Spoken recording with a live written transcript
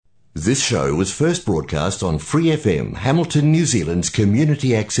This show was first broadcast on Free FM, Hamilton, New Zealand's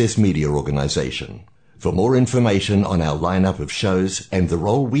community access media organisation. For more information on our lineup of shows and the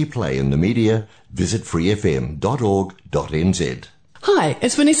role we play in the media, visit freefm.org.nz. Hi,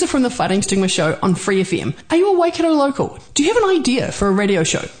 it's Vanessa from the Fighting Stigma Show on Free FM. Are you a Waikato local? Do you have an idea for a radio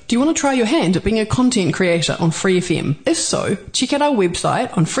show? Do you want to try your hand at being a content creator on Free FM? If so, check out our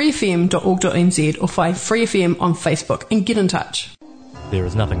website on freefm.org.nz or find Free FM on Facebook and get in touch. There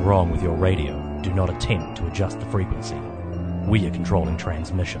is nothing wrong with your radio. Do not attempt to adjust the frequency. We are controlling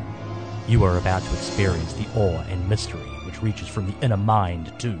transmission. You are about to experience the awe and mystery which reaches from the inner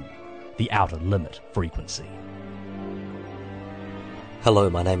mind to the outer limit frequency. Hello,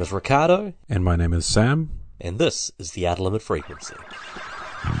 my name is Ricardo. And my name is Sam. And this is the Outer Limit Frequency.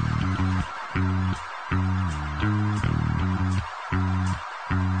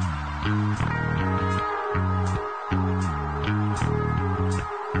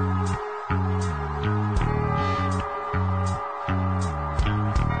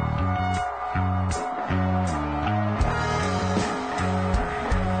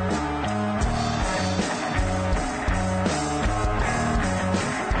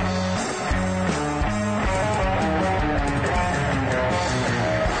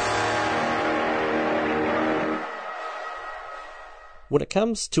 When it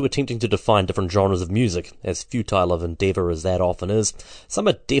comes to attempting to define different genres of music, as futile of endeavour as that often is, some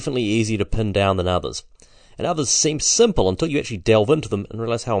are definitely easier to pin down than others. And others seem simple until you actually delve into them and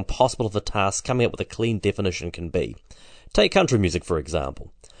realise how impossible of a task coming up with a clean definition can be. Take country music, for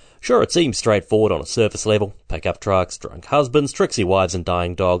example. Sure, it seems straightforward on a surface level. Pickup trucks, drunk husbands, tricksy wives and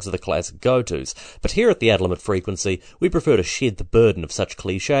dying dogs are the classic go-tos. But here at the Outer Limit Frequency, we prefer to shed the burden of such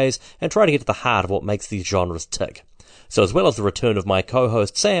cliches and try to get to the heart of what makes these genres tick. So as well as the return of my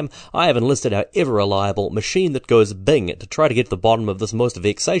co-host Sam, I have enlisted our ever-reliable machine that goes bing to try to get to the bottom of this most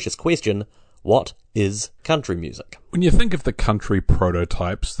vexatious question: what is country music? When you think of the country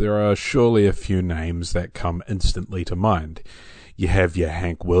prototypes, there are surely a few names that come instantly to mind. You have your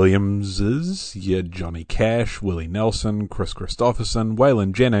Hank Williamses, your Johnny Cash, Willie Nelson, Chris Christopherson,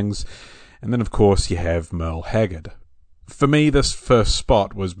 Waylon Jennings, and then of course you have Merle Haggard. For me, this first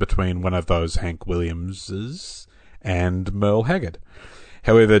spot was between one of those Hank Williamses and Merle Haggard.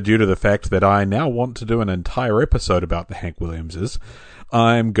 However, due to the fact that I now want to do an entire episode about the Hank Williamses,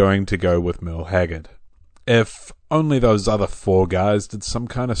 I'm going to go with Merle Haggard. If only those other four guys did some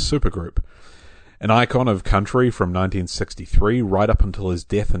kind of supergroup. An icon of country from 1963 right up until his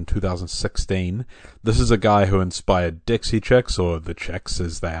death in 2016, this is a guy who inspired Dixie Chicks, or the Chicks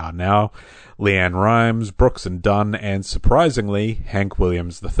as they are now, Leanne Rimes, Brooks and Dunn, and surprisingly, Hank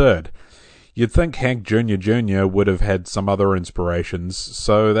Williams III. You'd think Hank Jr. would have had some other inspirations,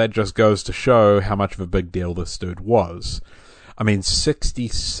 so that just goes to show how much of a big deal this dude was. I mean,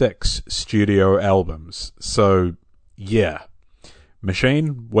 66 studio albums, so yeah.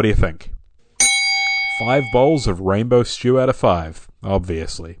 Machine, what do you think? 5 bowls of rainbow stew out of 5,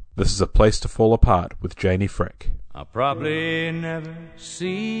 obviously. This is A Place to Fall Apart with Janie Frick. I'll probably never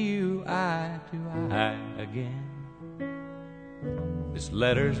see you eye to eye again. This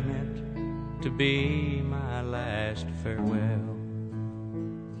letter's meant to be my last farewell.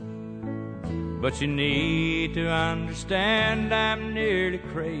 But you need to understand I'm nearly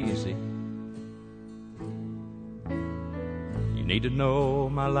crazy. You need to know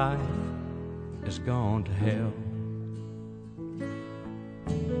my life has gone to hell.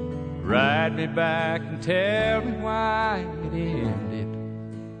 Write me back and tell me why it ended.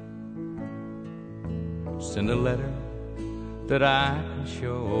 Send a letter that I can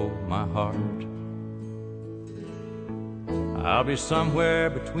show my heart. I'll be somewhere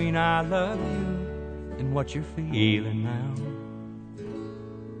between I love you and what you're feeling now.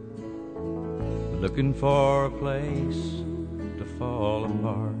 Looking for a place to fall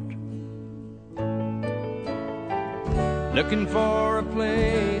apart. Looking for a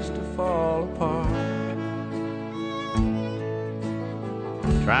place to fall apart.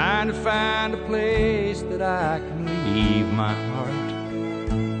 Trying to find a place that I can leave my heart.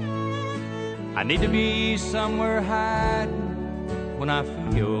 I need to be somewhere hiding when I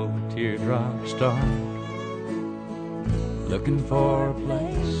feel the teardrops start. Looking for a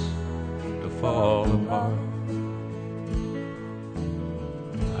place to fall apart.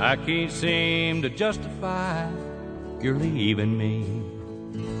 I can't seem to justify you're leaving me.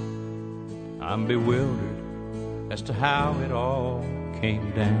 I'm bewildered as to how it all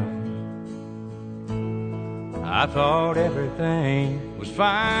came down. I thought everything was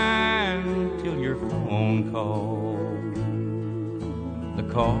fine till your phone called. The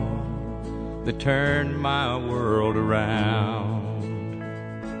call that turned my world around.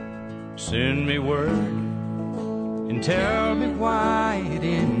 Send me word and tell me why it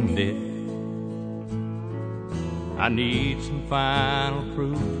ended. I need some final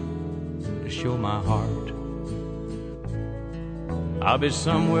proof to show my heart. I'll be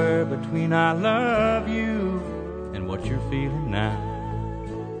somewhere between I love you and what you're feeling now.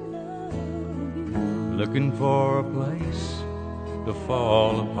 Looking for a place to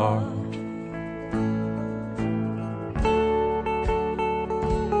fall apart.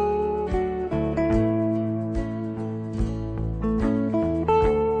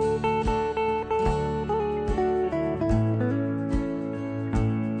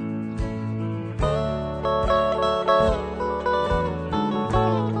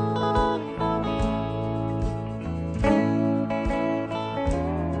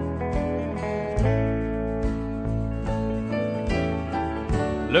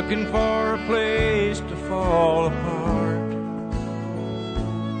 Looking for a place to fall apart.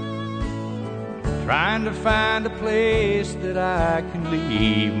 Trying to find a place that I can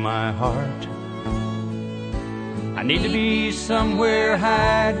leave my heart. I need to be somewhere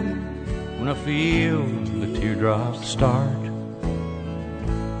hiding when I feel the teardrops start.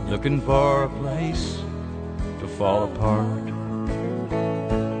 Looking for a place to fall apart.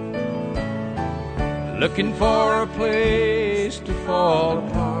 Looking for a place to fall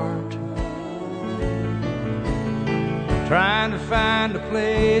apart. Trying to find a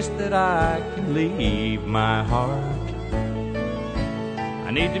place that I can leave my heart. I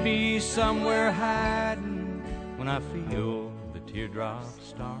need to be somewhere hiding when I feel the teardrops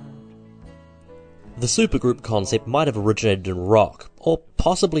start. The supergroup concept might have originated in rock, or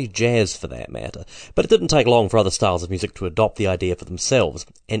possibly jazz for that matter, but it didn't take long for other styles of music to adopt the idea for themselves,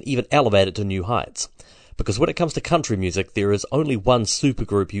 and even elevate it to new heights. Because when it comes to country music, there is only one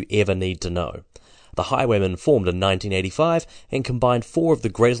supergroup you ever need to know. The Highwaymen formed in 1985 and combined four of the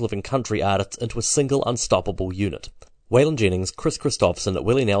greatest living country artists into a single unstoppable unit. Waylon Jennings, Chris Christopherson,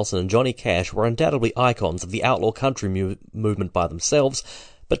 Willie Nelson and Johnny Cash were undoubtedly icons of the outlaw country movement by themselves,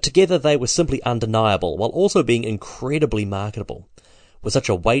 but together they were simply undeniable, while also being incredibly marketable. With such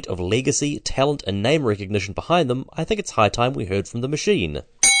a weight of legacy, talent and name recognition behind them, I think it's high time we heard from The Machine.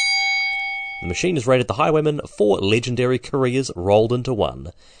 The Machine has rated the Highwaymen 4 legendary careers rolled into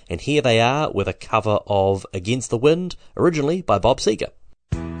one, and here they are with a cover of Against the Wind, originally by Bob Seger.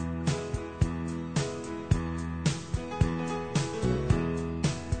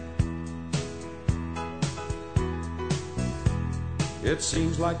 It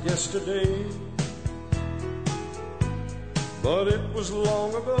seems like yesterday, but it was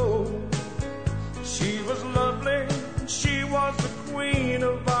long ago. She was lovely, she was the queen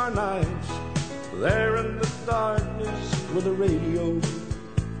of our nights. There in the darkness with the radio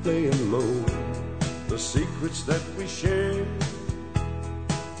playing low, the secrets that we shared,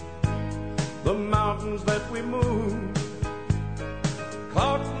 the mountains that we moved,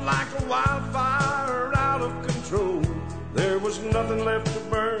 caught like a wildfire out of control. There was nothing left to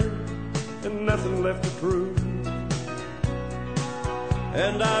burn and nothing left to prove.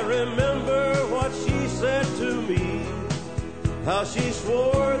 And I remember what she said to me, how she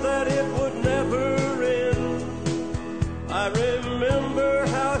swore that it would never end. I remember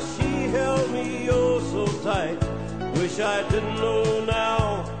how she held me oh so tight. Wish I didn't know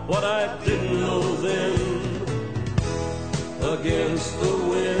now what I didn't know then. Against the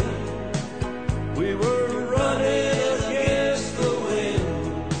wind, we were running against the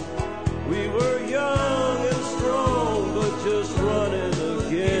wind. We were young and strong, but just running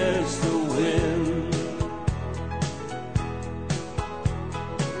against the wind.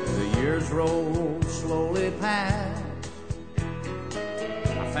 The years rolled slowly past.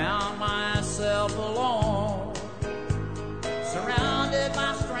 I found myself alone, surrounded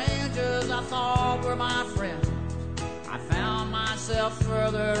by strangers I thought were my friends. I found myself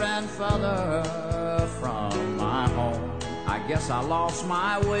further and further from my home. I guess I lost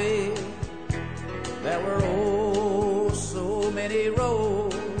my way. There were oh so many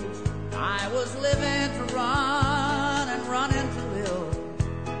roads. I was living to run and running to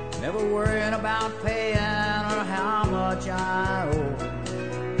live, never worrying about paying or how much I owe.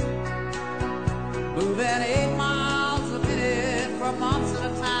 Moving 8 miles a minute for months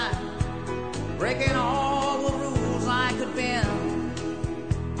at a time, breaking all the rules I could bend.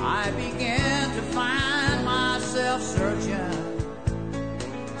 I began to find myself searching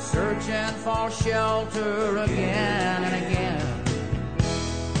for shelter again and again.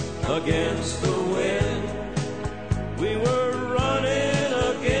 Against the wind, we were running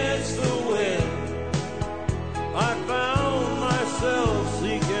against the wind. I found myself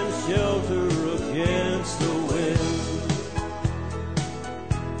seeking shelter against the wind.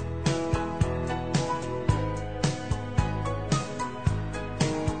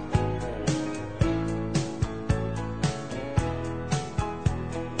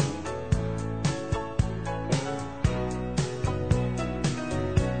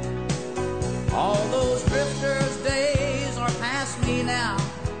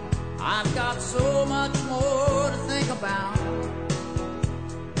 I've got so much more to think about.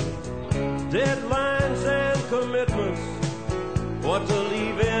 Deadlines and commitments, what to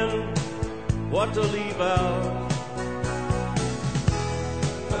leave in, what to leave out.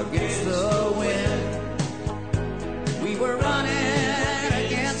 Against the wind, we were running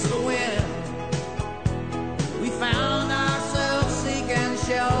against the wind. We found ourselves seeking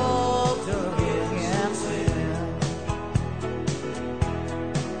shelter against the wind.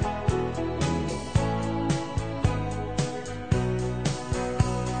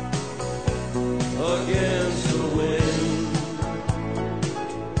 Against the wind,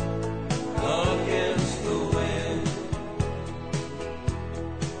 against the wind.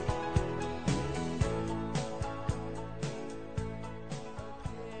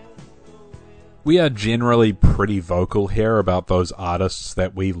 We are generally pretty vocal here about those artists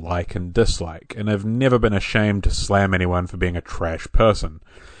that we like and dislike, and have never been ashamed to slam anyone for being a trash person.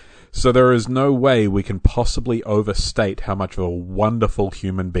 So there is no way we can possibly overstate how much of a wonderful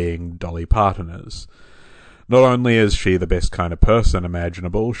human being Dolly Parton is. Not only is she the best kind of person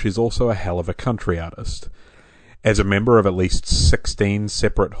imaginable, she's also a hell of a country artist. As a member of at least 16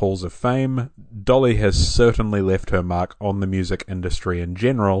 separate halls of fame, Dolly has certainly left her mark on the music industry in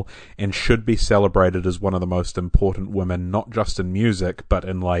general, and should be celebrated as one of the most important women, not just in music, but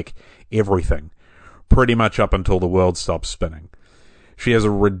in, everything. Pretty much up until the world stops spinning. She has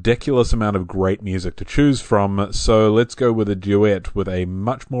a ridiculous amount of great music to choose from, so let's go with a duet with a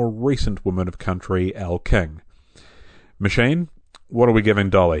much more recent woman of country, Elle King. Machine, what are we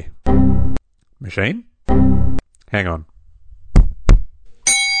giving Dolly? Machine? Hang on.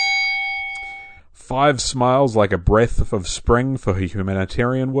 5 smiles like a breath of spring for her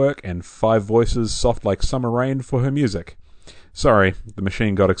humanitarian work, and 5 voices soft like summer rain for her music. Sorry, the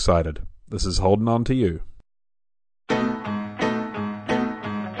machine got excited. This is Holding On to You.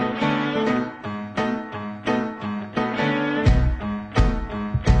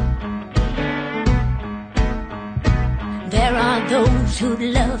 There are those who'd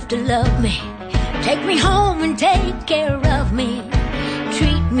love to love me, take me home and take care of me,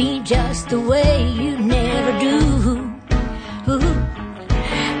 treat me just the way you never do.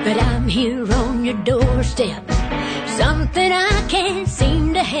 But I'm here on your doorstep, something I can't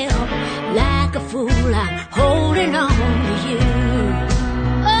seem to help. Like a fool, I'm holding on to you.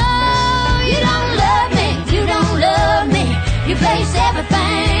 Oh, you don't love me, you don't love me, you place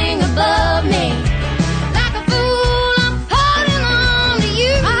everything above me. Like a fool, I'm holding on to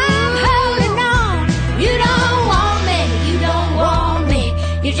you. I'm holding on. You don't want me, you don't want me,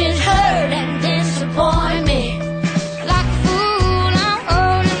 you just hurt and disappoint me. Like a fool, I'm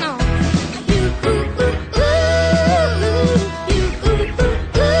holding on to you.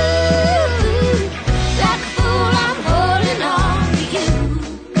 Like a fool, I'm holding on to you.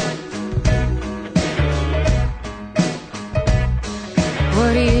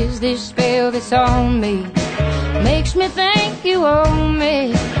 What is this spell that's on me? Makes me think you own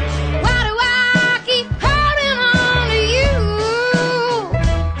me. Why do I keep holding on to you?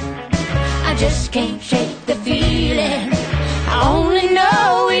 I just can't shake the feeling. I only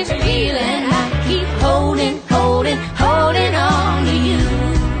know it's a feeling. I keep holding on to you.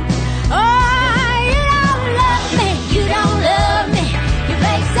 Oh, you don't love me, you don't love me, you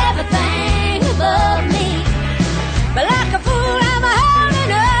place everything above me. But like a fool, I'm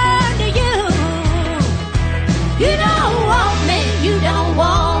holding on to you. You don't want me, you don't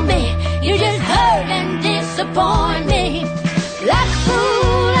want me, you just hurt and disappoint me. Like a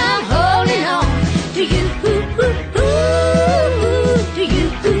fool, I'm holding on to you. To you.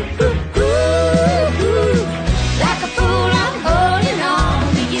 Like a fool, I'm holding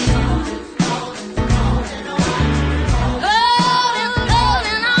on to you. Holding on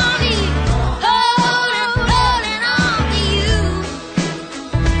to you. Holding on to you.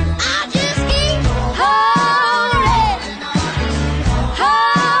 I just keep holding on to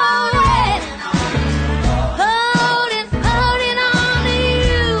you.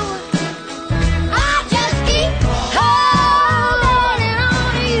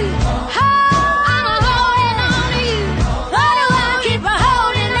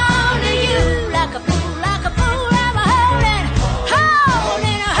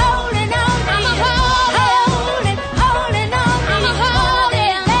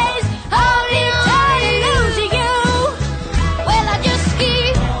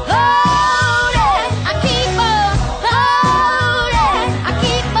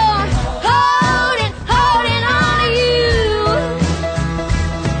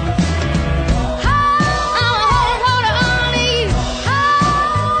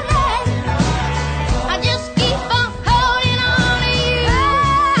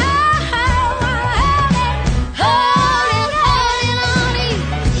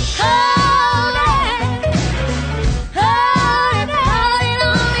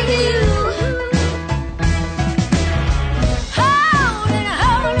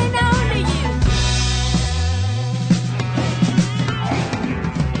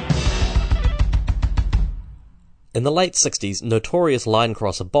 In the late 60s, notorious line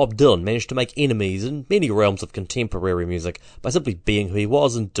crosser Bob Dylan managed to make enemies in many realms of contemporary music by simply being who he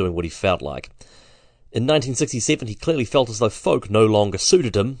was and doing what he felt like. In 1967, he clearly felt as though folk no longer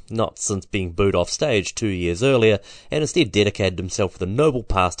suited him, not since being booed off stage 2 years earlier, and instead dedicated himself to the noble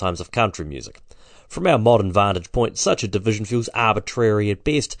pastimes of country music. From our modern vantage point, such a division feels arbitrary at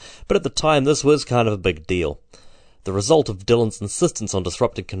best, but at the time this was kind of a big deal. The result of Dylan's insistence on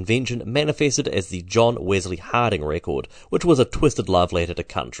disrupting convention manifested as the John Wesley Harding record, which was a twisted love letter to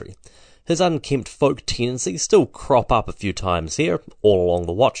country. His unkempt folk tendencies still crop up a few times here, All Along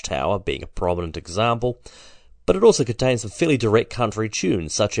the Watchtower being a prominent example, but it also contains some fairly direct country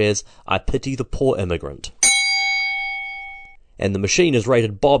tunes, such as I Pity the Poor Immigrant. And the machine has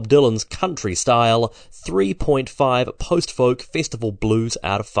rated Bob Dylan's country style 3.5 post-folk festival blues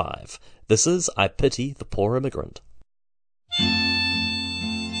out of 5. This is I Pity the Poor Immigrant.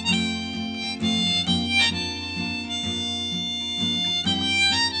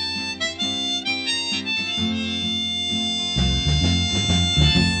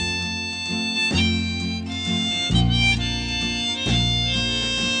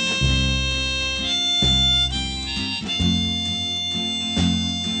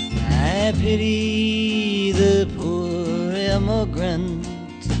 I pity the poor immigrant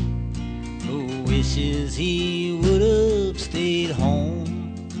who wishes he would have stayed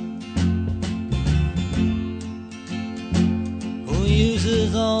home, who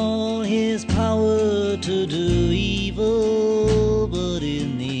uses all his power to do evil, but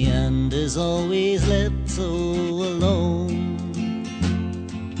in the end is always left so alone.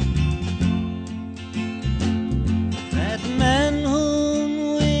 That man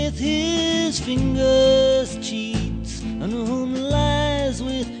whom with his fingers cheats and whom lies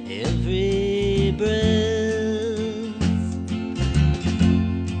with every breath,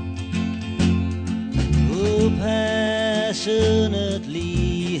 who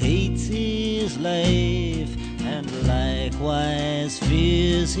passionately hates his life and likewise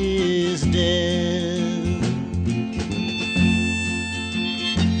fears his death.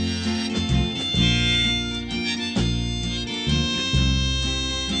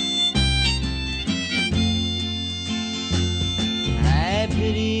 I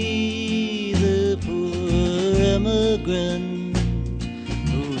pity the poor immigrant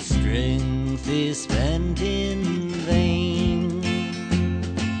whose strength is spent in vain,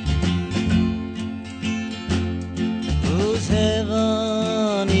 whose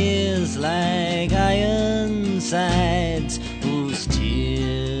heaven is like iron sides, whose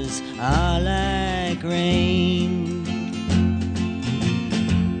tears are like rain,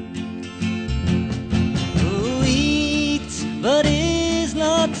 who eats but is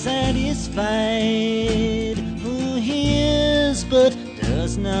not satisfied, who hears but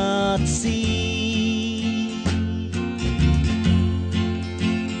does not see,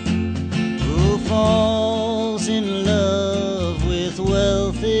 who falls in love with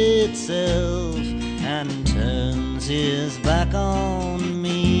wealth itself and turns his back on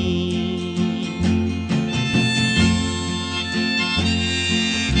me.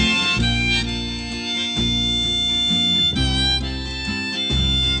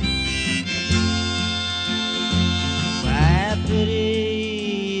 I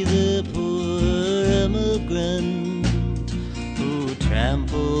pity the poor immigrant who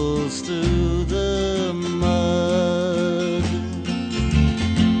tramples through the mud,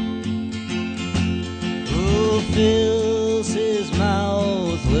 who fills his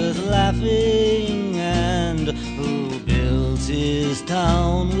mouth with laughing and who builds his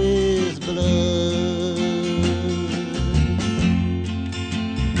town with blood,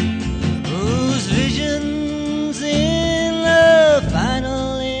 whose visions in the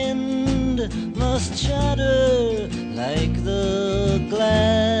final end must shatter like the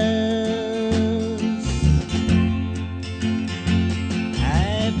glass.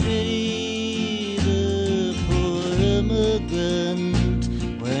 I pity the poor immigrant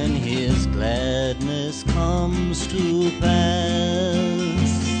when his gladness comes to pass.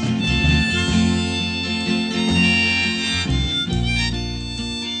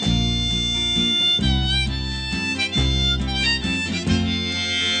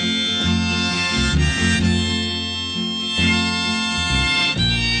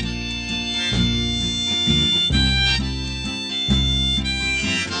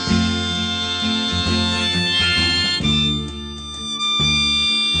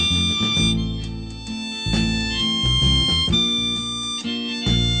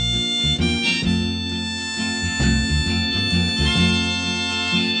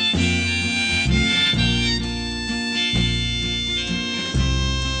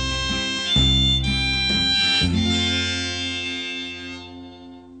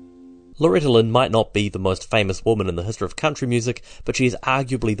 Loretta Lynn might not be the most famous woman in the history of country music, but she is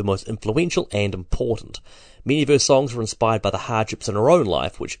arguably the most influential and important. Many of her songs were inspired by the hardships in her own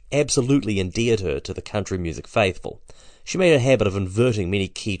life, which absolutely endeared her to the country music faithful. She made a habit of inverting many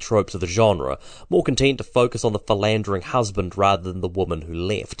key tropes of the genre, more content to focus on the philandering husband rather than the woman who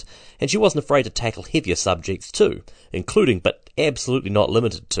left. And she wasn't afraid to tackle heavier subjects too, including, but absolutely not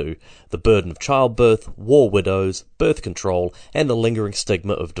limited to, the burden of childbirth, war widows, birth control, and the lingering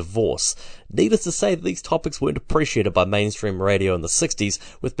stigma of divorce. Needless to say that these topics weren't appreciated by mainstream radio in the 60s,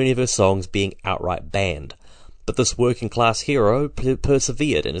 with many of her songs being outright banned. But this working-class hero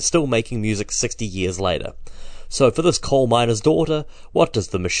persevered and is still making music 60 years later. So for this coal miner's daughter, what does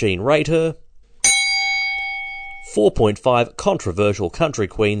the machine rate her? 4.5 controversial country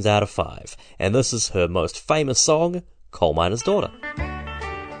queens out of 5. And this is her most famous song, Coal Miner's Daughter.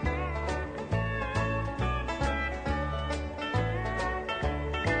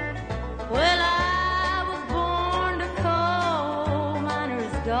 Well, I was born a coal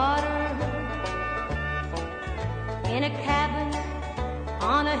miner's daughter in a cabin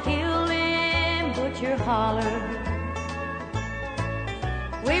on a hill in Butcher Holler.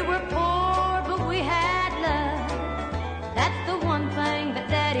 We were poor, but we had love. That's the one thing that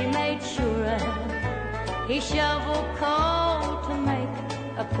Daddy made sure of. He shoveled coal to make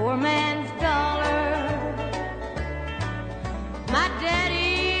a poor man's dollar. My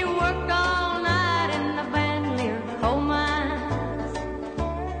daddy worked all night in the Bandelier coal mines,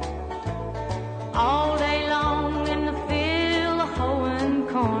 all day long in the field hoeing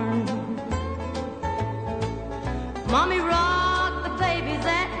corn. Mommy rocked the babies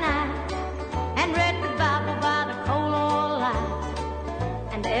at night and read the Bible by the coal oil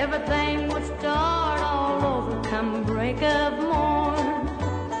light, and everything would start all over come break of morn.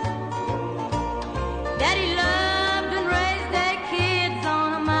 Daddy loved and raised their kids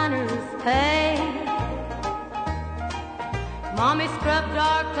on a miner's pay. Mommy scrubbed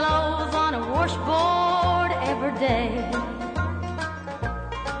our clothes on a washboard every day.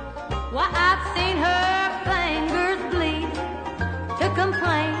 Why, I've seen her fingers bleed to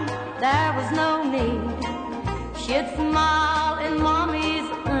complain there was no need. She'd smile in Mommy's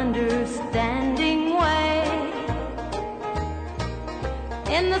understanding way.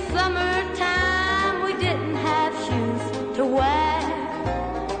 In the summertime we didn't have shoes to wear,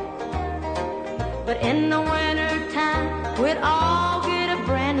 but in the wintertime we'd all get a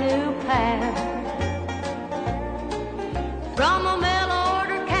brand new pair. From a mail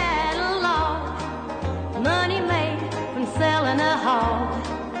order catalog, money made from selling a hog,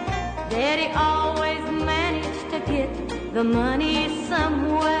 Daddy always managed to get the money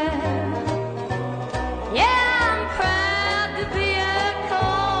somewhere. Yeah, I'm proud to be a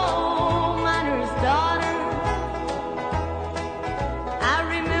coal miner's daughter. I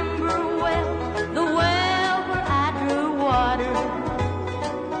remember well the well where I drew water.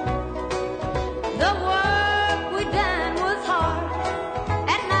 The work we done was hard.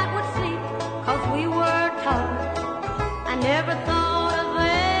 At night we'd sleep 'cause we were taught. I never thought of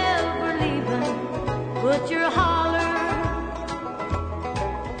ever leaving Butcher Holler.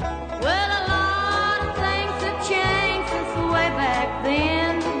 Well, a lot of things have changed since way back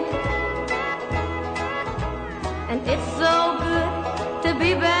then, and it's so good to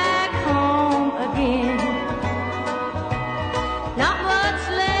be back home again. Not much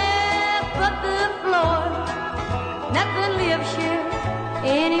left but the floor, nothing lives here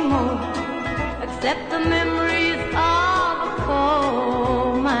anymore, except the memories of a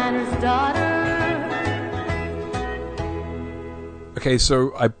coal miner's daughter. Okay,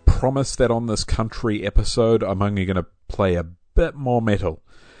 so I promise that on this country episode I'm only going to play a bit more metal.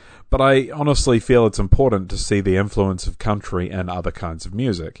 But I honestly feel it's important to see the influence of country in other kinds of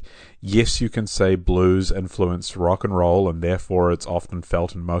music. Yes, you can say blues influenced rock and roll, and therefore it's often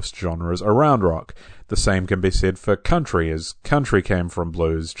felt in most genres around rock. The same can be said for country, as country came from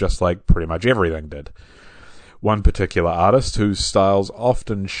blues, just like pretty much everything did. One particular artist whose styles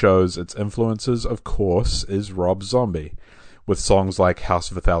often shows its influences, of course, is Rob Zombie, with songs like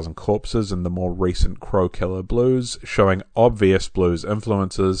House of a Thousand Corpses and the more recent Crow Killer Blues showing obvious blues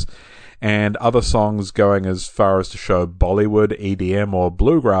influences, and other songs going as far as to show Bollywood, EDM or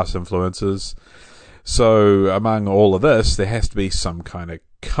bluegrass influences. So among all of this, there has to be some kind of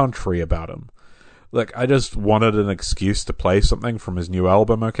country about him. Look, I just wanted an excuse to play something from his new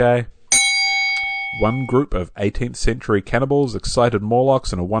album, okay? One group of 18th century cannibals, excited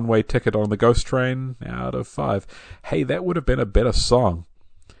Morlocks, and a one-way ticket on the ghost train out of 5. Hey, that would have been a better song.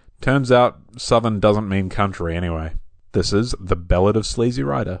 Turns out Southern doesn't mean country anyway. This is The Ballad of Sleazy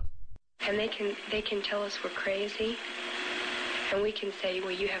Rider. And they can tell us we're crazy. And we can say,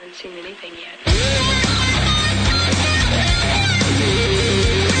 well, you haven't seen anything yet.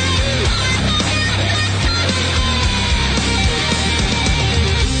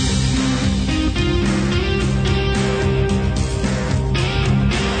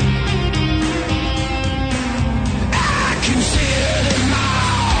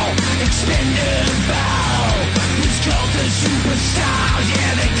 Superstars,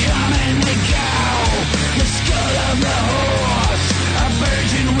 yeah, they come and they go. The skull of the horse, a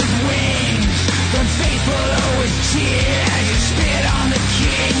virgin with wings. The faithful always cheer as you spit on the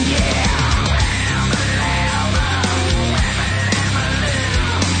king, yeah.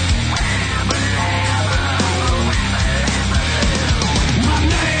 My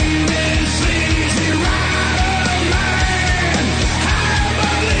name is Sleazy Rider Man. High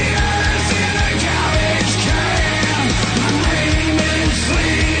above the earth in a garbage can. My name is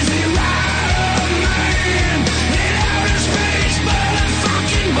Sleazy Rider Man. In outer space, but a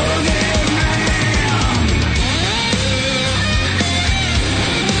fucking boogeyman.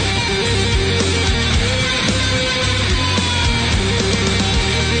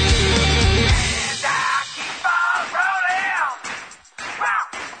 And I keep on rolling,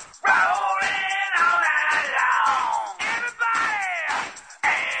 rolling all night long. Everybody,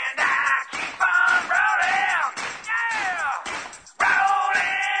 and I keep on rolling, yeah,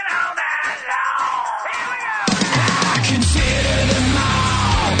 rolling all night long. Here we go. I consider them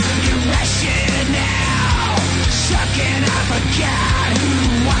all irrational, sucking up a god who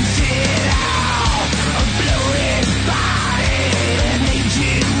wants it all. A bloated body, an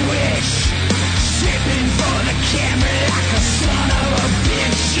aged witch, stripping for the camera like a son of a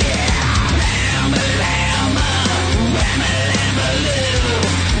bitch, yeah. Lamma, whamma-lamma-loo,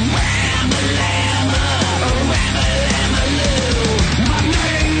 whamma-lamma, whamma-lamma-loo. My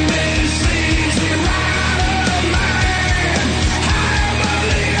name is Sleazy Rider Man. High above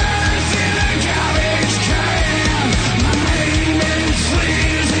the earth in a garbage can. My name is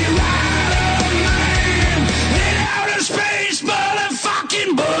Sleazy Rider Man. In outer space, but a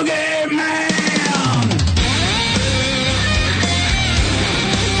fucking boogeyman.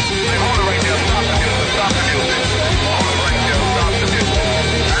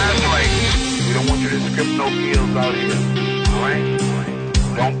 We don't want you to script no deals out here, alright?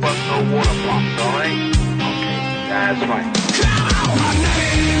 Don't bust no water pumps, alright? Okay, that's right. My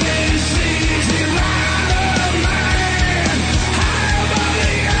name is Sleazy Rider Man. High above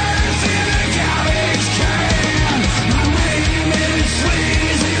the earth in a garbage can. My name is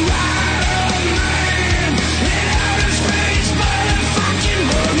Sleazy Rider Man. In outer space, but a fucking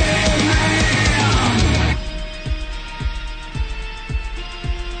boogeyman.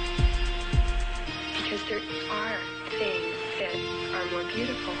 Because there are things that are more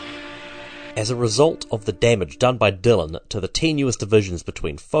beautiful. As a result of the damage done by Dylan to the tenuous divisions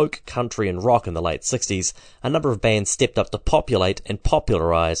between folk, country and rock in the late 60s, a number of bands stepped up to populate and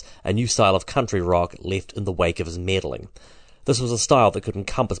popularise a new style of country rock left in the wake of his meddling. This was a style that could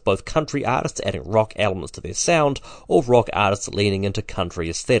encompass both country artists adding rock elements to their sound, or rock artists leaning into country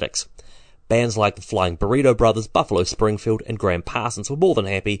aesthetics. Bands like the Flying Burrito Brothers, Buffalo Springfield and Graham Parsons were more than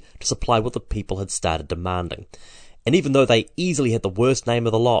happy to supply what the people had started demanding. And even though they easily had the worst name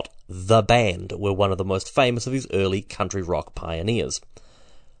of the lot, The Band were one of the most famous of these early country rock pioneers.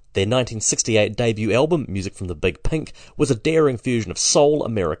 Their 1968 debut album, Music from the Big Pink, was a daring fusion of soul,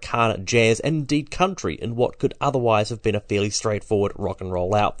 Americana, jazz, and indeed country in what could otherwise have been a fairly straightforward rock and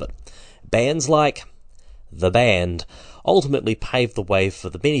roll outfit. Bands like The Band ultimately paved the way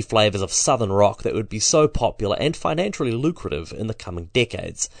for the many flavours of southern rock that would be so popular and financially lucrative in the coming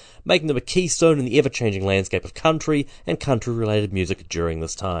decades, making them a keystone in the ever-changing landscape of country and country-related music during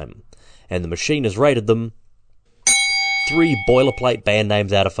this time. And the machine has rated them 3 boilerplate band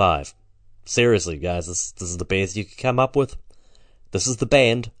names out of 5. Seriously, guys, this is the best you could come up with. This is The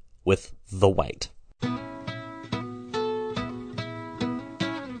Band with The Weight.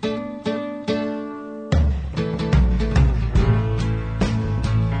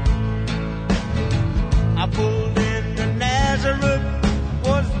 I pulled into Nazareth,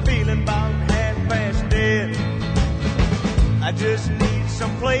 was feeling about half-past dead. I just need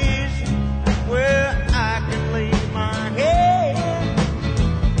some place where I can lay my head.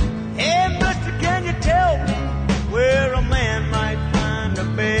 Hey, mister, can you tell me where a man might find a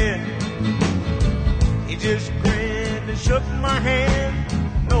bed? He just grinned and shook my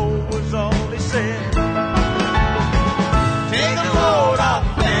hand, no was all he said. Take a load off,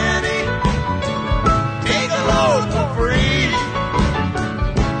 Fanny. Take a load for free.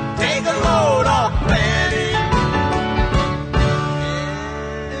 Take a load off, Fanny.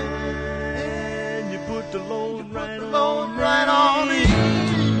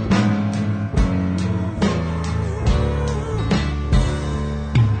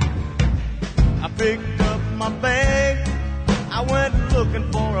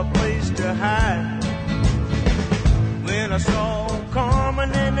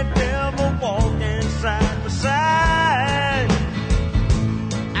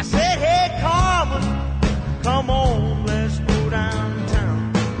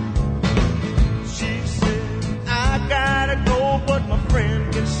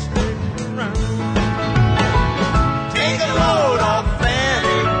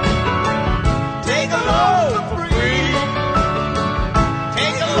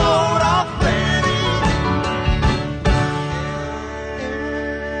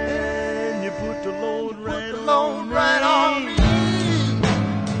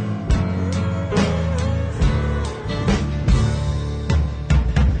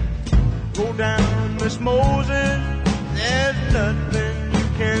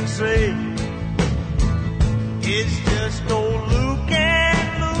 say it's just old Luke, and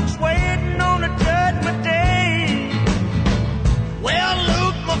Luke's waiting on a judgment day. Well,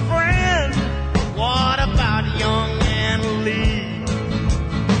 Luke, my friend, what about young Anna Lee?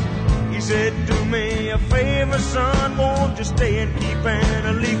 He said, do me a favor, son, won't you stay and keep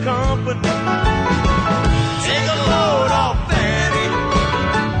Anna Lee company? Take a load off Fanny,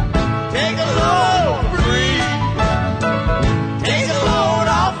 take a load free, take a load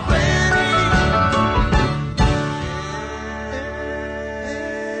off Fanny,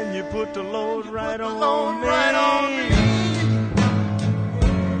 and you put the load right on me.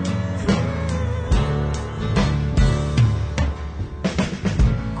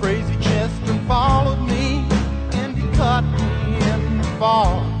 Crazy Chester followed me and he caught me in the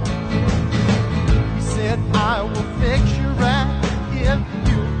fall. He said, I will fix your rat if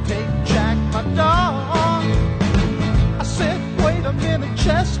you take Jack, my dog. I said, wait a minute,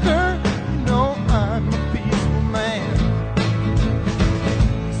 Chester, you know I'm a peaceful man.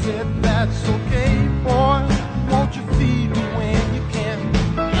 He said, that's okay, boy, won't you feed me when you can?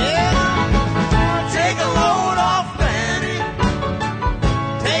 Yeah, take a load off Fanny,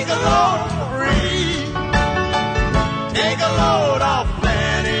 take a load free, take a load off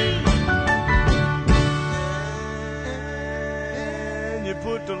Fanny, and you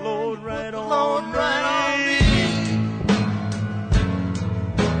put the load right on me.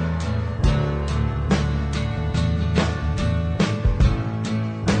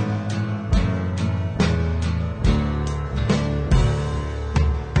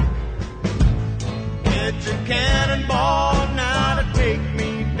 Get your cannonball now to take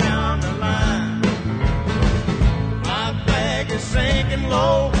me down the line. My bag is sinking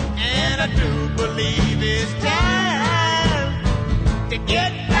low, and I do believe it's time to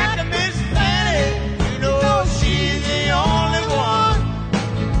get back to Miss Fanny. You know she's the only one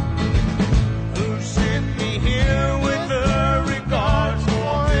who sent me here with her regards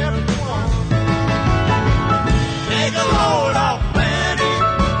for everyone. Take a load off Fanny,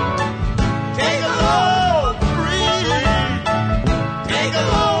 take a load free, take a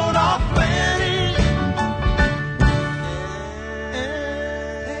load off Fanny,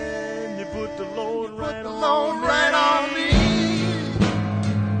 and you put the load right on me.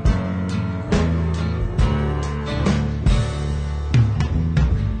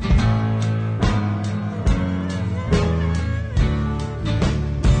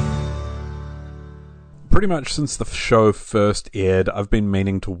 Pretty much since the show first aired, I've been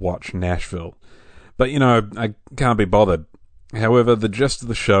meaning to watch Nashville. But, you know, I can't be bothered. However, the gist of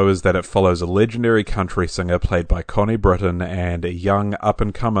the show is that it follows a legendary country singer played by Connie Britton and a young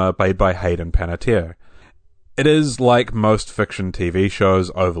up-and-comer played by Hayden Panettiere. It is, like most fiction TV shows,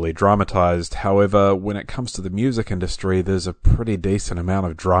 overly dramatized. However, when it comes to the music industry, there's a pretty decent amount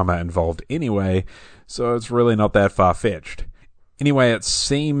of drama involved anyway, so it's really not that far-fetched. Anyway, it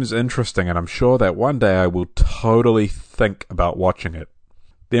seems interesting, and I'm sure that one day I will totally think about watching it.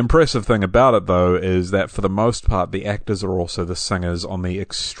 The impressive thing about it, though, is that for the most part, the actors are also the singers on the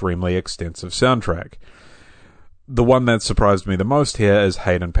extremely extensive soundtrack. The one that surprised me the most here is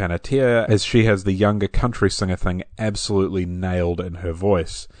Hayden Panettiere, as she has the younger country singer thing absolutely nailed in her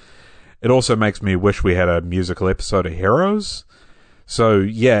voice. It also makes me wish we had a musical episode of Heroes. So,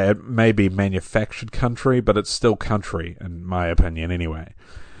 yeah, it may be manufactured country, but it's still country, in my opinion anyway.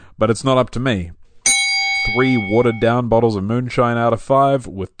 But it's not up to me. 3 watered-down bottles of moonshine out of 5,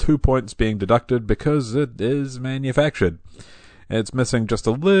 with 2 points being deducted because it is manufactured. It's missing just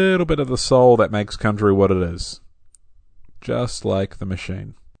a little bit of the soul that makes country what it is. Just like the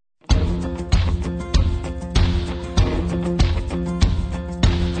machine.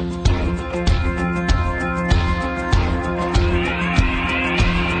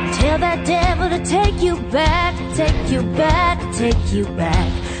 Tell that devil to take you back, take you back, take you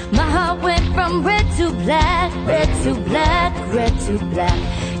back. My heart went from red to black, red to black, red to black.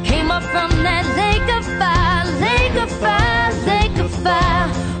 Came up from that lake of fire, lake of fire, lake of fire.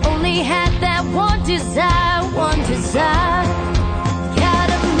 Only had that one desire, one desire. Got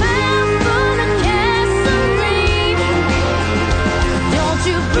a mouth full of gasoline. Don't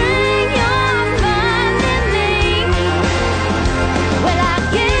you bring your fun in me. Well, I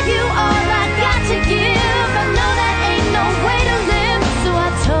give you all I got to give. I know that ain't no way to live. So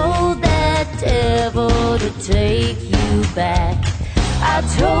I told that devil to take you back. I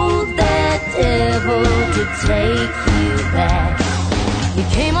told that devil to take you back. You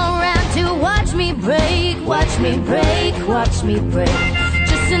came around to watch me break, watch me break, watch me break.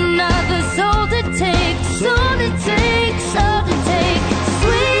 Just another soul to take, soul to take, soul to take.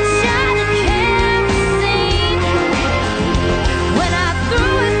 Sweet shot of kerosene. When I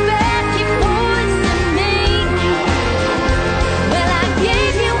threw it back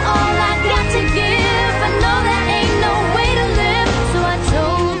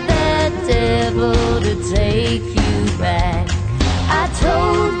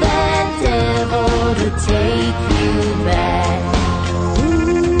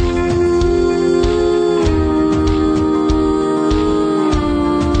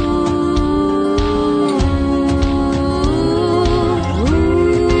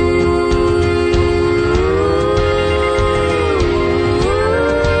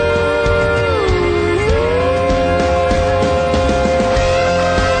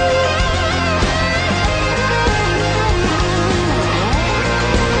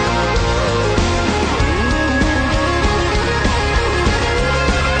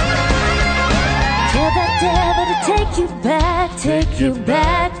you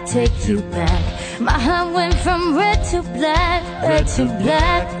back, take you back. My heart went from red to black, red to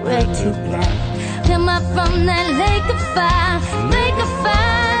black, red to black. Come up from that lake of fire, lake of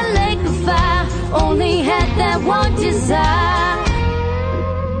fire, lake of fire. Only had that one desire.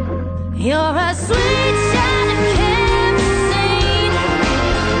 You're a sweet shining kerosene.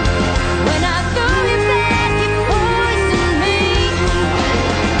 When I throw you back, you poison me.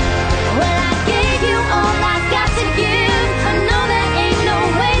 Well, I gave you all I got to give. I know there ain't no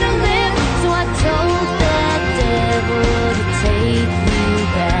way to live, so I told that devil to take you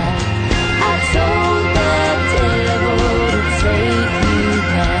back. I told that devil to take you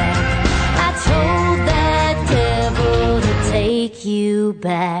back. I told that devil to take you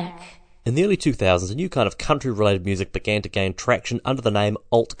back. In the early 2000s, a new kind of country-related music began to gain traction under the name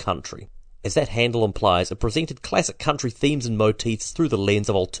alt-country. As that handle implies, it presented classic country themes and motifs through the lens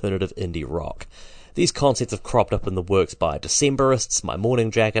of alternative indie rock. These concepts have cropped up in the works by Decemberists, My Morning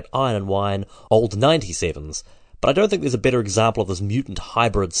Jacket, Iron and Wine, Old 97s, but I don't think there's a better example of this mutant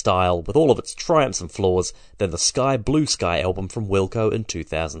hybrid style, with all of its triumphs and flaws, than the Sky Blue Sky album from Wilco in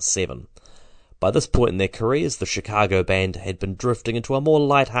 2007. By this point in their careers, the Chicago band had been drifting into a more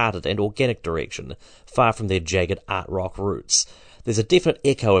light-hearted and organic direction, far from their jagged art rock roots. There's a definite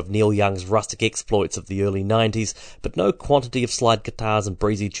echo of Neil Young's rustic exploits of the early 90s, but no quantity of slide guitars and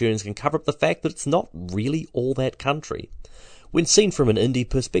breezy tunes can cover up the fact that it's not really all that country. When seen from an indie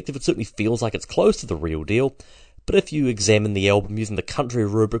perspective, it certainly feels like it's close to the real deal, but if you examine the album using the country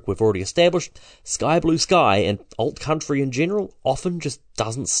rubric we've already established, Sky Blue Sky and alt-country in general often just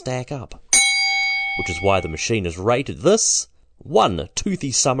doesn't stack up. Which is why the machine has rated this 1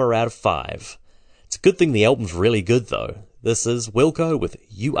 toothy summer out of 5. It's a good thing the album's really good though. This is Wilco with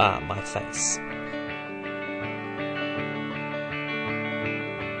You Are My Face.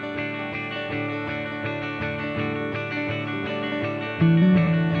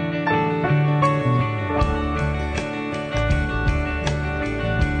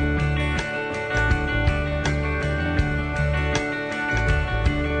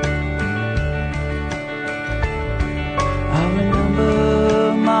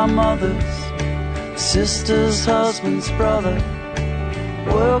 Sister's husband's brother,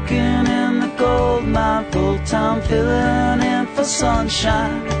 working in the gold mine, full-time filling in for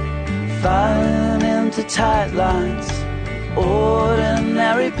sunshine, filing into tight lines,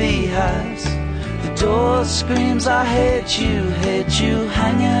 ordinary beehives. The door screams, I hate you,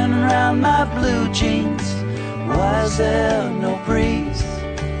 hanging around my blue jeans. Why is there no breeze,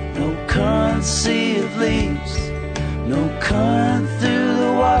 no currency of leaves, no current through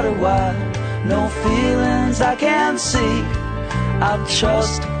the water wide? No feelings I can see. I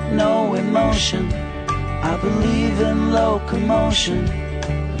trust no emotion. I believe in locomotion.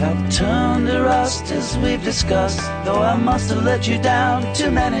 But I've turned to rust as we've discussed, though I must have let you down too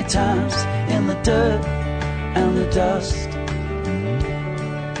many times in the dirt and the dust.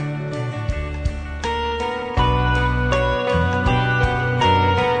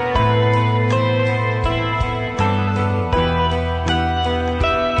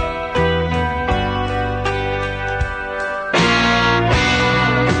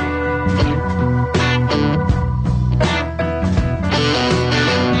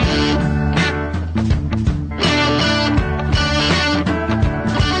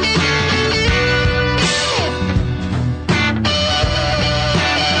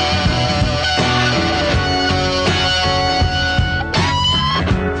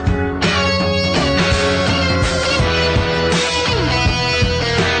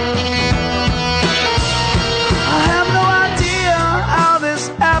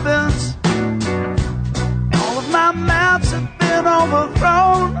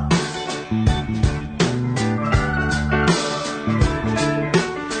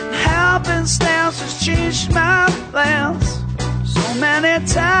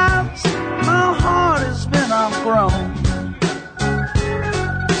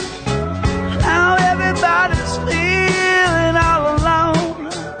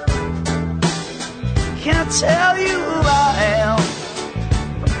 Tell you who I am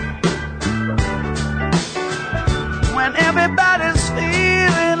when everybody's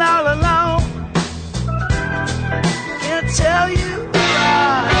feeling all alone. Can't tell you who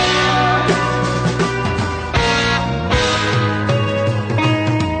I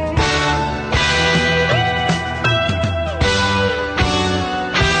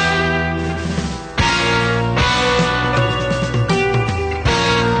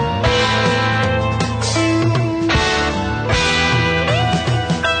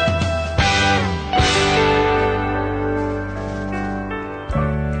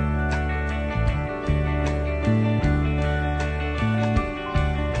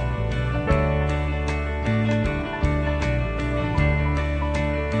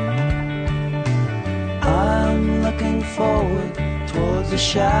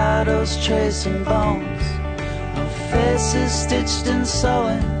shadows tracing bones. Our faces stitched and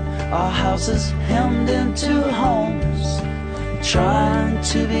sewing, our houses hemmed into homes. Trying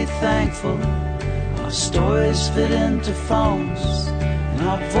to be thankful, our stories fit into phones, and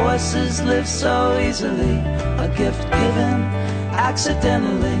our voices live so easily, a gift given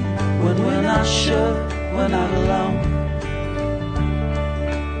accidentally. When we're not sure, we're not alone.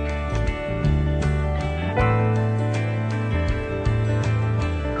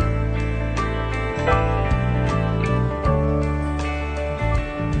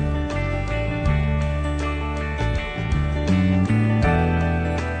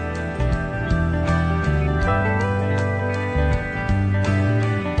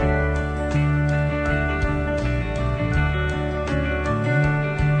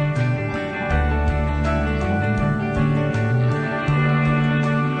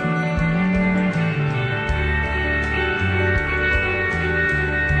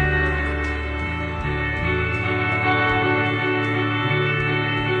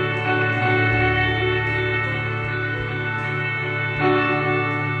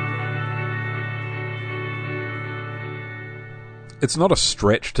 It's not a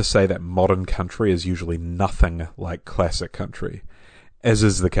stretch to say that modern country is usually nothing like classic country. As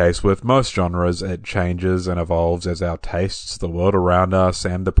is the case with most genres, it changes and evolves as our tastes, the world around us,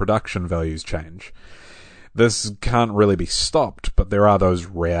 and the production values change. This can't really be stopped, but there are those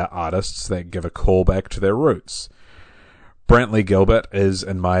rare artists that give a callback to their roots. Brantley Gilbert is,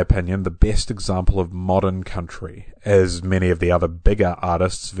 in my opinion, the best example of modern country, as many of the other bigger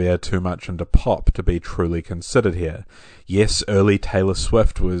artists veer too much into pop to be truly considered here. Yes, early Taylor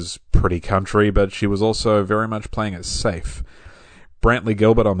Swift was pretty country, but she was also very much playing it safe. Brantley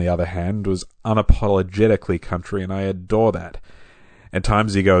Gilbert, on the other hand, was unapologetically country, and I adore that. At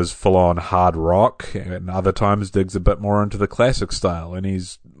times he goes full-on hard rock, and other times digs a bit more into the classic style, and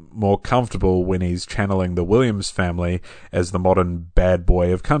he's more comfortable when he's channeling the Williams family as the modern bad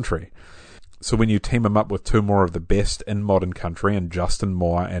boy of country. So when you team him up with two more of the best in modern country, in Justin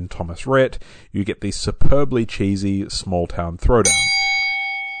Moore and Thomas Rhett, you get the superbly cheesy small-town throwdown.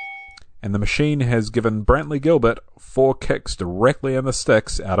 And the machine has given Brantley Gilbert 4 kicks directly in the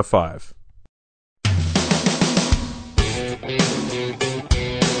sticks out of 5.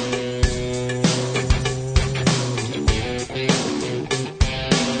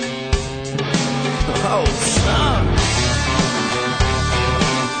 Oh, son.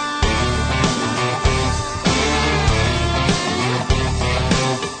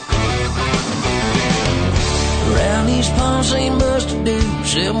 Around these ponds ain't much to do,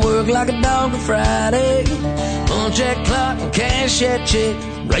 except work like a dog on Friday, punch that clock and cash that check,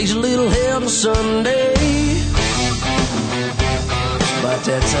 raise a little hell on Sunday. It's about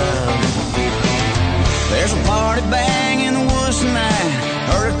that time. There's a party bang in the woods tonight.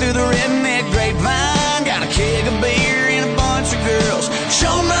 Heard it through the redneck grapevine. Got a keg of beer and a bunch of girls.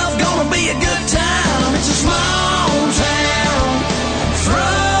 Sure enough, gonna be a good time. It's a small town,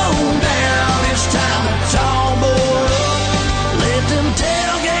 throw down. It's time to tall boy up. Let them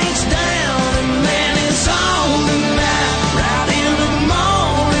tailgates down, and man, it's on tonight. Right into the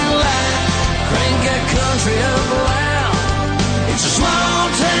morning light. Crank that country up loud. It's a small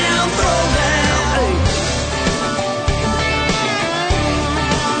town throwdown. Hey.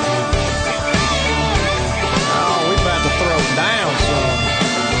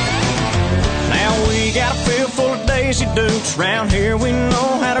 Got a field full of Daisy Dukes. Round here we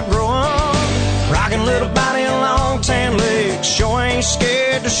know how to grow 'em. Rockin' little body and long tan legs. Sure ain't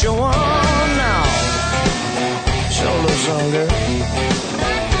scared to show 'em. No. Show a little song, girl.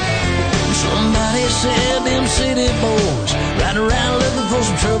 Somebody said them city boys ride around looking for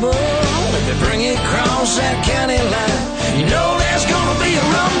some trouble. If they bring it across that county line, you know there's gonna be a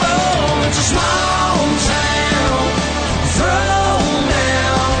rumble. It's a small town. Throw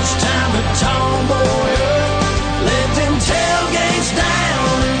down. It's time to tomboy up. Let them tailgates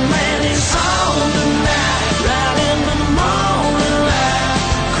down, and man, it's on tonight. Right into the morning light.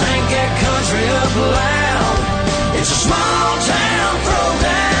 Crank that country up loud. It's a small town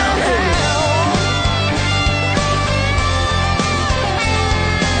throwdown.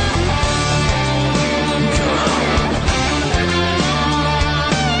 Come on.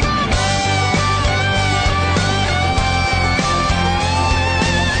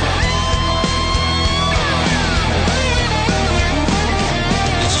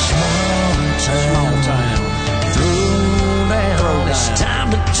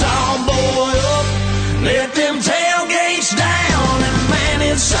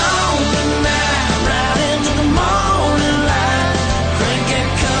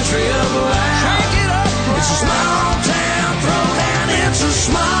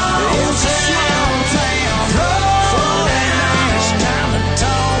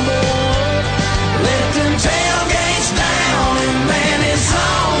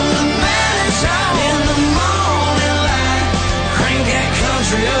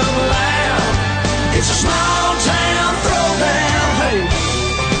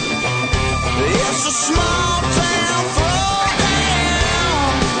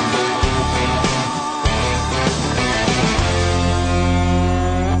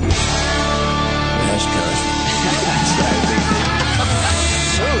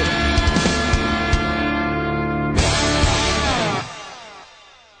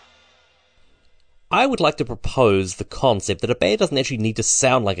 I would like to propose the concept that a band doesn't actually need to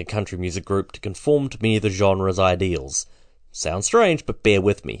sound like a country music group to conform to many of the genre's ideals. Sounds strange, but bear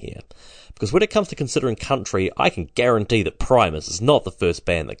with me here. Because when it comes to considering country, I can guarantee that Primus is not the first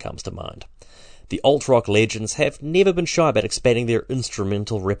band that comes to mind. The alt-rock legends have never been shy about expanding their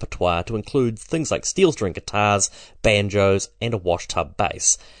instrumental repertoire to include things like steel string guitars, banjos, and a washtub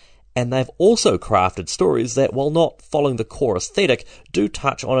bass. And they've also crafted stories that, while not following the core aesthetic, do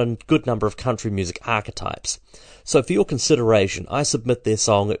touch on a good number of country music archetypes. So for your consideration, I submit their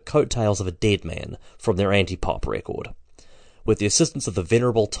song Coattails of a Dead Man from their anti-pop record. With the assistance of the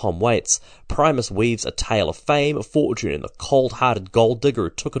venerable Tom Waits, Primus weaves a tale of fame, fortune, and the cold-hearted gold digger who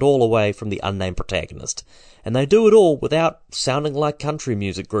took it all away from the unnamed protagonist. And they do it all without sounding like country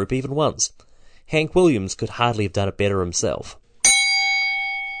music group even once. Hank Williams could hardly have done it better himself.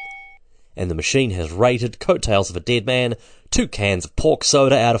 And the machine has rated Coattails of a Dead Man 2 cans of pork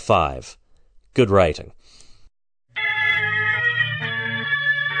soda out of 5. Good rating.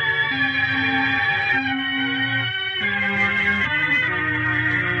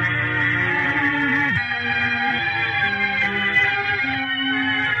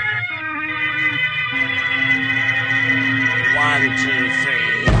 One, two, three.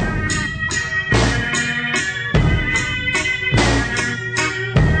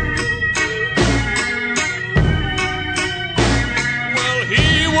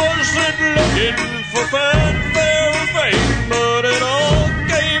 Looking for fanfare or fame, but it all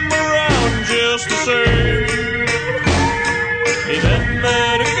came around just the same. He then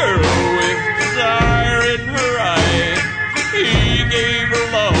met a girl with desire in her eye. He gave her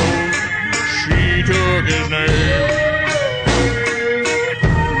love, she took his name.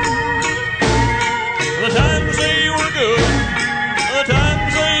 The times they were good, the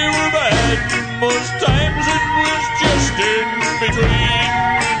times they were bad. Most times it was just in between.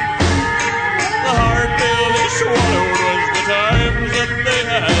 Swallowed was the times that they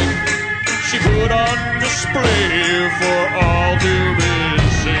had. She put on display for all to be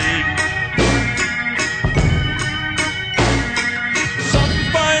seen. Some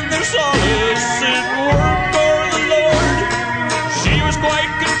find their solace in work or the Lord. She was quite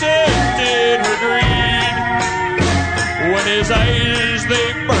content in her greed. When his eyes they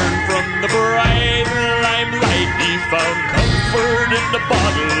burned from the bright limelight, he found comfort in the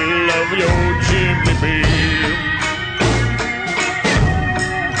bottle of your Jimmy Beam.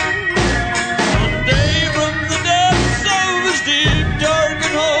 One day from the depths of his deep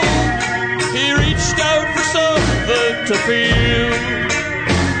darkened home, he reached out for something to feel.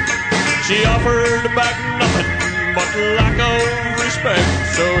 She offered back nothing but lack of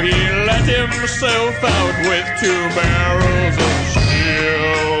respect, so he let himself out with 2 barrels of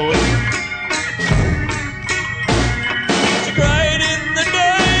steel. She cried in the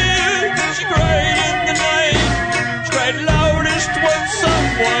day, she cried in the night, she cried loudest when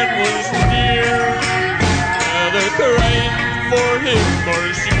someone was near. Either crying for him or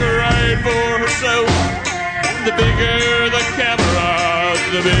she cried for herself. The bigger the camera,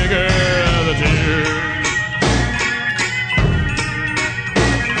 the bigger the tears.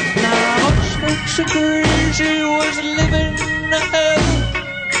 Folks agree she was living in hell,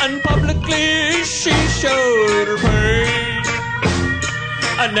 and publicly she showed her pain.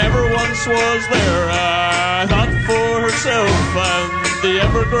 I never once was there, I thought for herself and the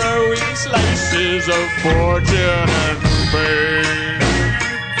ever-growing slices of fortune and pain.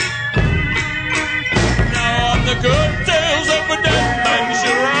 Now on the good tales of a dead man she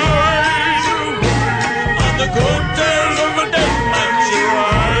rides, on the good tales of a dead man she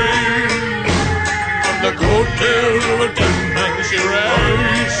rides. The coattails of a dead man she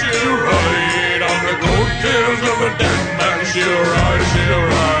rides, she'll ride. On the coattails of a dead man she'll ride, she'll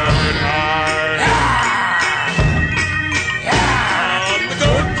ride high. On the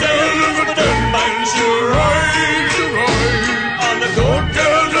coattails of a dead man she'll ride, she'll ride. On the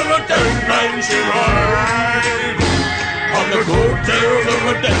coattails of a dead man she'll ride. On the coattails of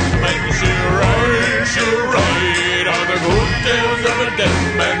a dead man she'll ride, she'll ride. On the coattails of a dead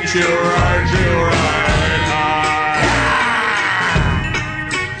man she'll ride, she'll ride.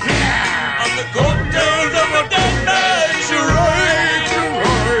 Coattails of a dead man, she ride, she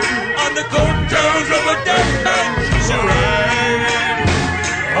ride. On the coattails of a dead man, she ride.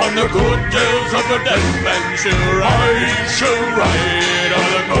 On the coattails of a dead man, she ride, she ride. On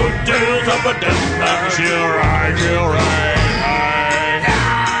the coattails of a dead man, she ride, she ride.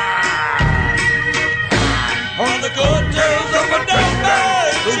 On the coattails of a dead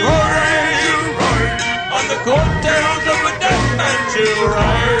man, she ride, she ride. On the coattails of a dead man, she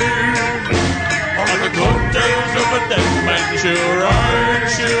ride. On the coattails of a dead man she'll ride,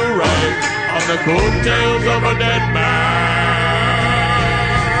 she'll ride. on the coattails of a dead man.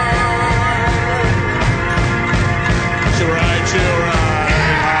 She'll ride, she'll ride.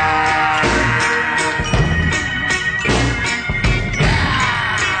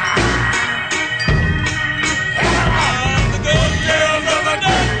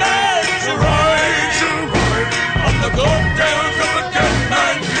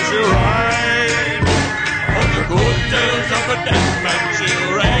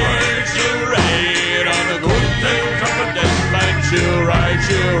 She'll ride,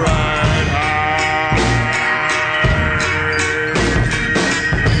 she'll ride high.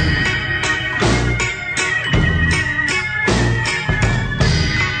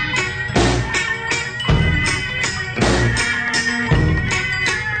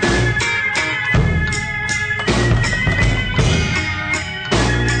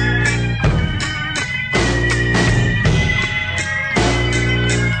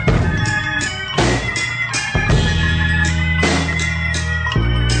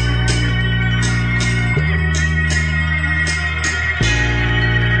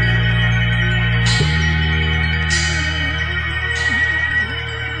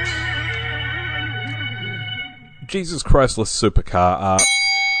 Jesus Christless Supercar are...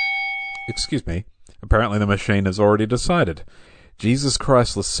 Excuse me. Apparently the machine has already decided. Jesus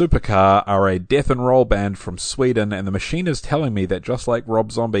Christless Supercar are a death and roll band from Sweden, and the machine is telling me that just like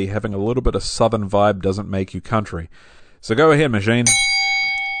Rob Zombie, having a little bit of southern vibe doesn't make you country. So go ahead, machine.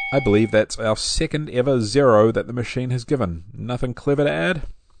 I believe that's our second ever 0 that the machine has given. Nothing clever to add?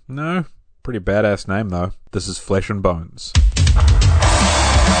 No? Pretty badass name though. This is Flesh and Bones.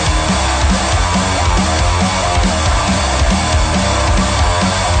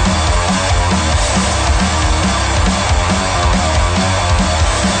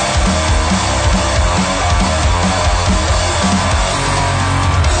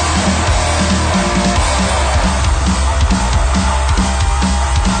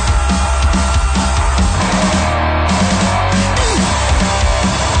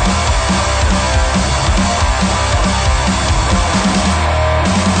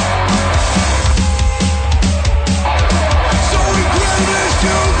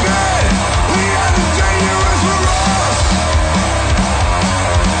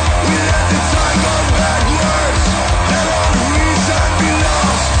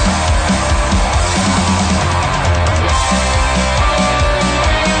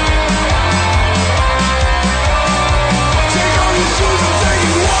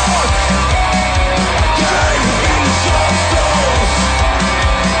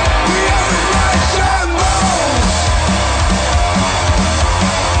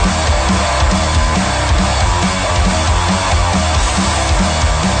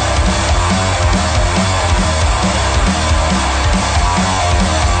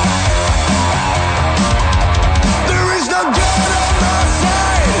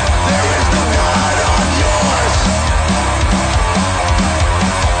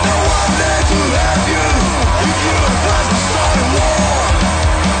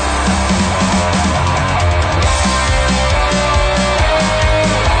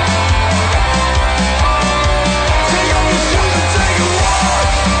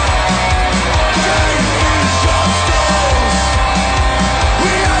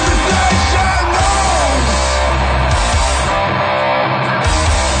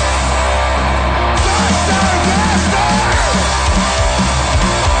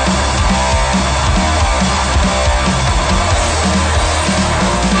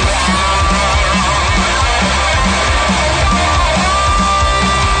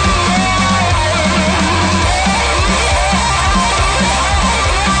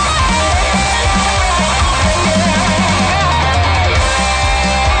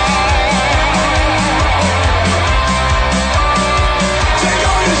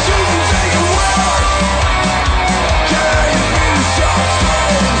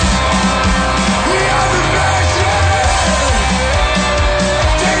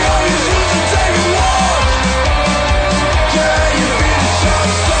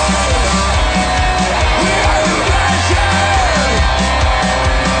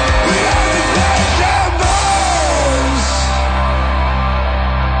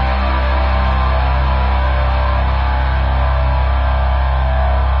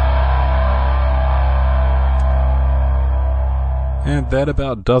 And that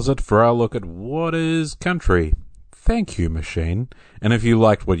about does it for our look at what is country. Thank you, machine. And if you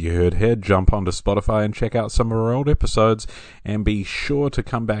liked what you heard here, jump onto Spotify and check out some of our old episodes, and be sure to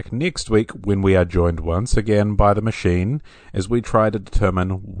come back next week when we are joined once again by the machine as we try to determine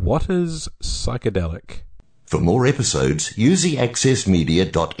what is psychedelic. For more episodes, use the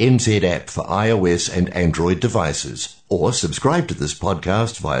accessmedia.nz app for iOS and Android devices, or subscribe to this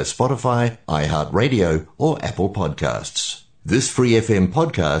podcast via Spotify, iHeartRadio, or Apple Podcasts. This Free FM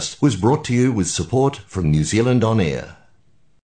podcast was brought to you with support from New Zealand On Air.